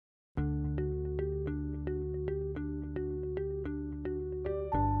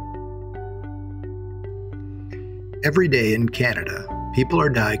Every day in Canada, people are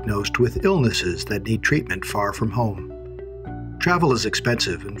diagnosed with illnesses that need treatment far from home. Travel is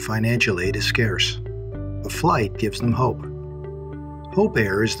expensive and financial aid is scarce. A flight gives them hope. Hope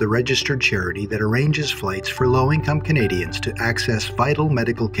Air is the registered charity that arranges flights for low-income Canadians to access vital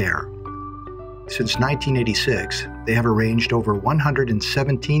medical care. Since 1986, they have arranged over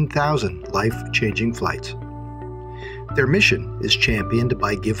 117,000 life-changing flights. Their mission is championed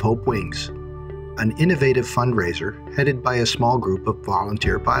by Give Hope Wings, an innovative fundraiser headed by a small group of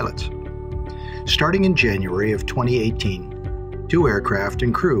volunteer pilots. Starting in January of 2018, 2 aircraft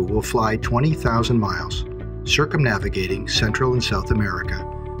and crew will fly 20,000 miles, circumnavigating Central and South America,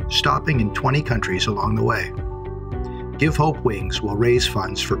 stopping in 20 countries along the way. Give Hope Wings will raise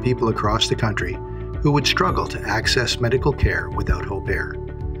funds for people across the country who would struggle to access medical care without Hope Air.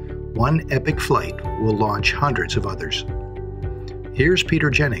 One epic flight will launch hundreds of others. Here's Peter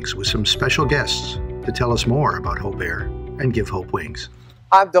Jennings with some special guests to tell us more about Hope Air and Give Hope Wings.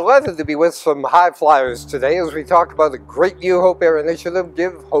 I'm delighted to be with some high flyers today as we talk about the great new Hope Air initiative,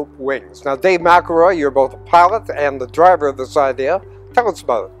 Give Hope Wings. Now, Dave McElroy, you're both a pilot and the driver of this idea. Tell us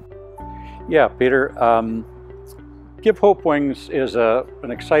about it. Yeah, Peter. Give Hope Wings is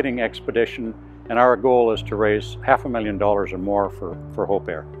an exciting expedition, and our goal is to raise $500,000 or more for Hope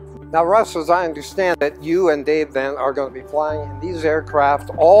Air. Now, Russ, as I understand it, you and Dave then are going to be flying in these aircraft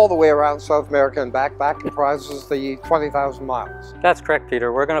all the way around South America and back. That comprises the 20,000 miles. That's correct,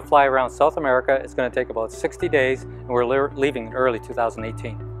 Peter. We're going to fly around South America. It's going to take about 60 days, and we're leaving in early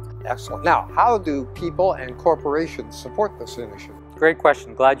 2018. Excellent. Now, how do people and corporations support this initiative? Great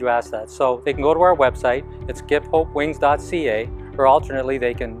question. Glad you asked that. So they can go to our website. It's givehopewings.ca, or alternately,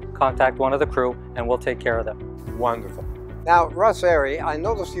 they can contact one of the crew, and we'll take care of them. Wonderful. Now, Russ Airy, I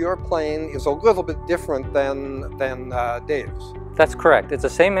noticed your plane is a little bit different than Dave's. That's correct. It's the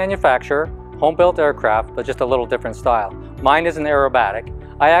same manufacturer, home-built aircraft, but just a little different style. Mine is an aerobatic.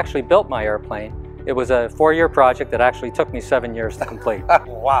 I actually built my airplane. It was a 4-year project that actually took me 7 years to complete.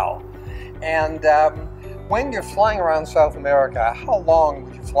 Wow. And when you're flying around South America, how long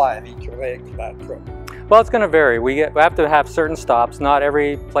would you fly at each leg for that trip? Well, it's going to vary. We have to have certain stops. Not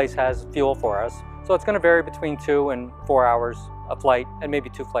every place has fuel for us. So it's going to vary between 2 and 4 hours a flight, and maybe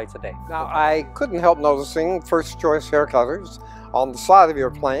 2 flights a day. Now, I couldn't help noticing First Choice hair cutters on the side of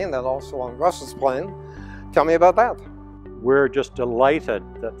your plane and also on Russ's plane. Tell me about that. We're just delighted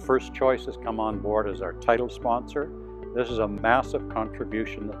that First Choice has come on board as our title sponsor. This is a massive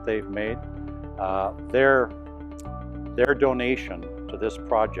contribution that they've made. Their donation to this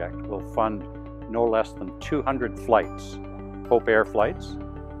project will fund no less than 200 flights, Hope Air flights.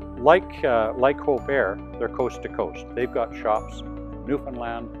 Like Hope Air, they're coast to coast. They've got shops from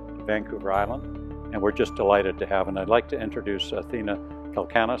Newfoundland to Vancouver Island, and we're just delighted to have. And I'd like to introduce Athena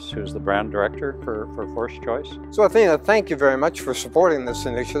Kalkanis, who's the brand director for First Choice. So Athena, thank you very much for supporting this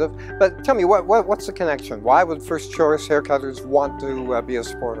initiative. But tell me, what's the connection? Why would First Choice Haircutters want to be a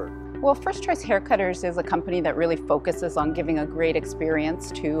supporter? Well, First Choice Haircutters is a company that really focuses on giving a great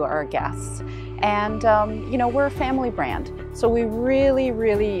experience to our guests. And, you know, we're a family brand. So we really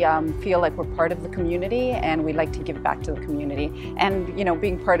feel like we're part of the community, and we like to give back to the community. And, you know,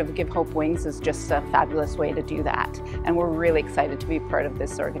 being part of Give Hope Wings is just a fabulous way to do that. And we're really excited to be part of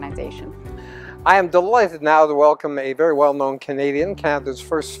this organization. I am delighted now to welcome a very well-known Canadian, Canada's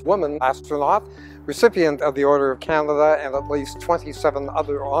first woman astronaut, recipient of the Order of Canada and at least 27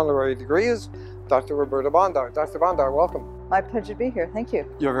 other honorary degrees, Dr. Roberta Bondar. Dr. Bondar, welcome. My pleasure to be here. Thank you.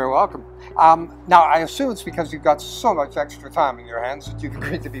 You're very welcome. Now, I assume it's because you've got so much extra time in your hands that you've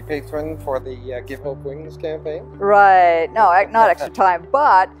agreed to be patron for the Give Hope Wings campaign? Right. No, not extra time,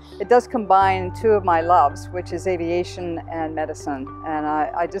 but it does combine 2 of my loves, which is aviation and medicine. And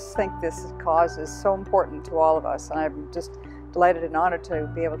I just think this cause is so important to all of us, and I'm just delighted and honored to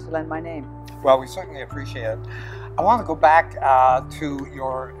be able to lend my name. Well, we certainly appreciate it. I want to go back to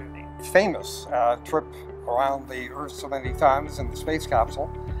your famous trip around the Earth so many times in the space capsule.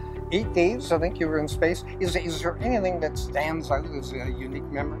 8 days, I think you were in space. Is there anything that stands out as a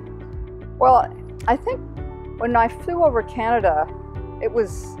unique memory? Well, I think when I flew over Canada, it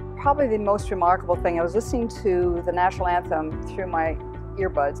was probably the most remarkable thing. I was listening to the national anthem through my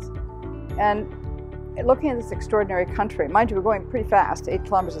earbuds and looking at this extraordinary country. Mind you, we're going pretty fast, 8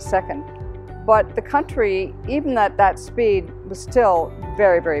 kilometers a second. But the country, even at that speed, was still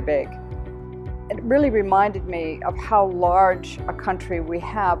very big. It really reminded me of how large a country we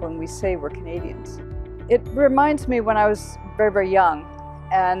have when we say we're Canadians. It reminds me when I was very young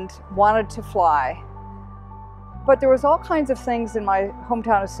and wanted to fly. But there was all kinds of things in my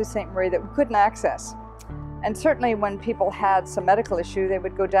hometown of Sault Ste. Marie that we couldn't access. And certainly when people had some medical issue, they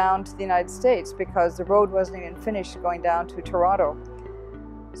would go down to the United States because the road wasn't even finished going down to Toronto.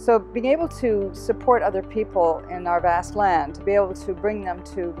 So being able to support other people in our vast land, to be able to bring them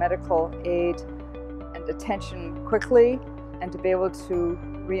to medical aid and attention quickly, and to be able to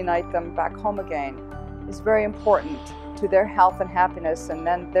reunite them back home again is very important to their health and happiness, and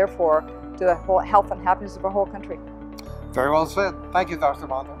then therefore to the whole health and happiness of our whole country. Very well said. Thank you, Dr.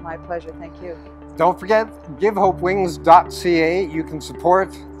 Mondo. My pleasure, thank you. Don't forget, givehopewings.ca. You can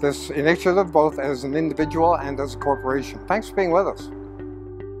support this initiative both as an individual and as a corporation. Thanks for being with us.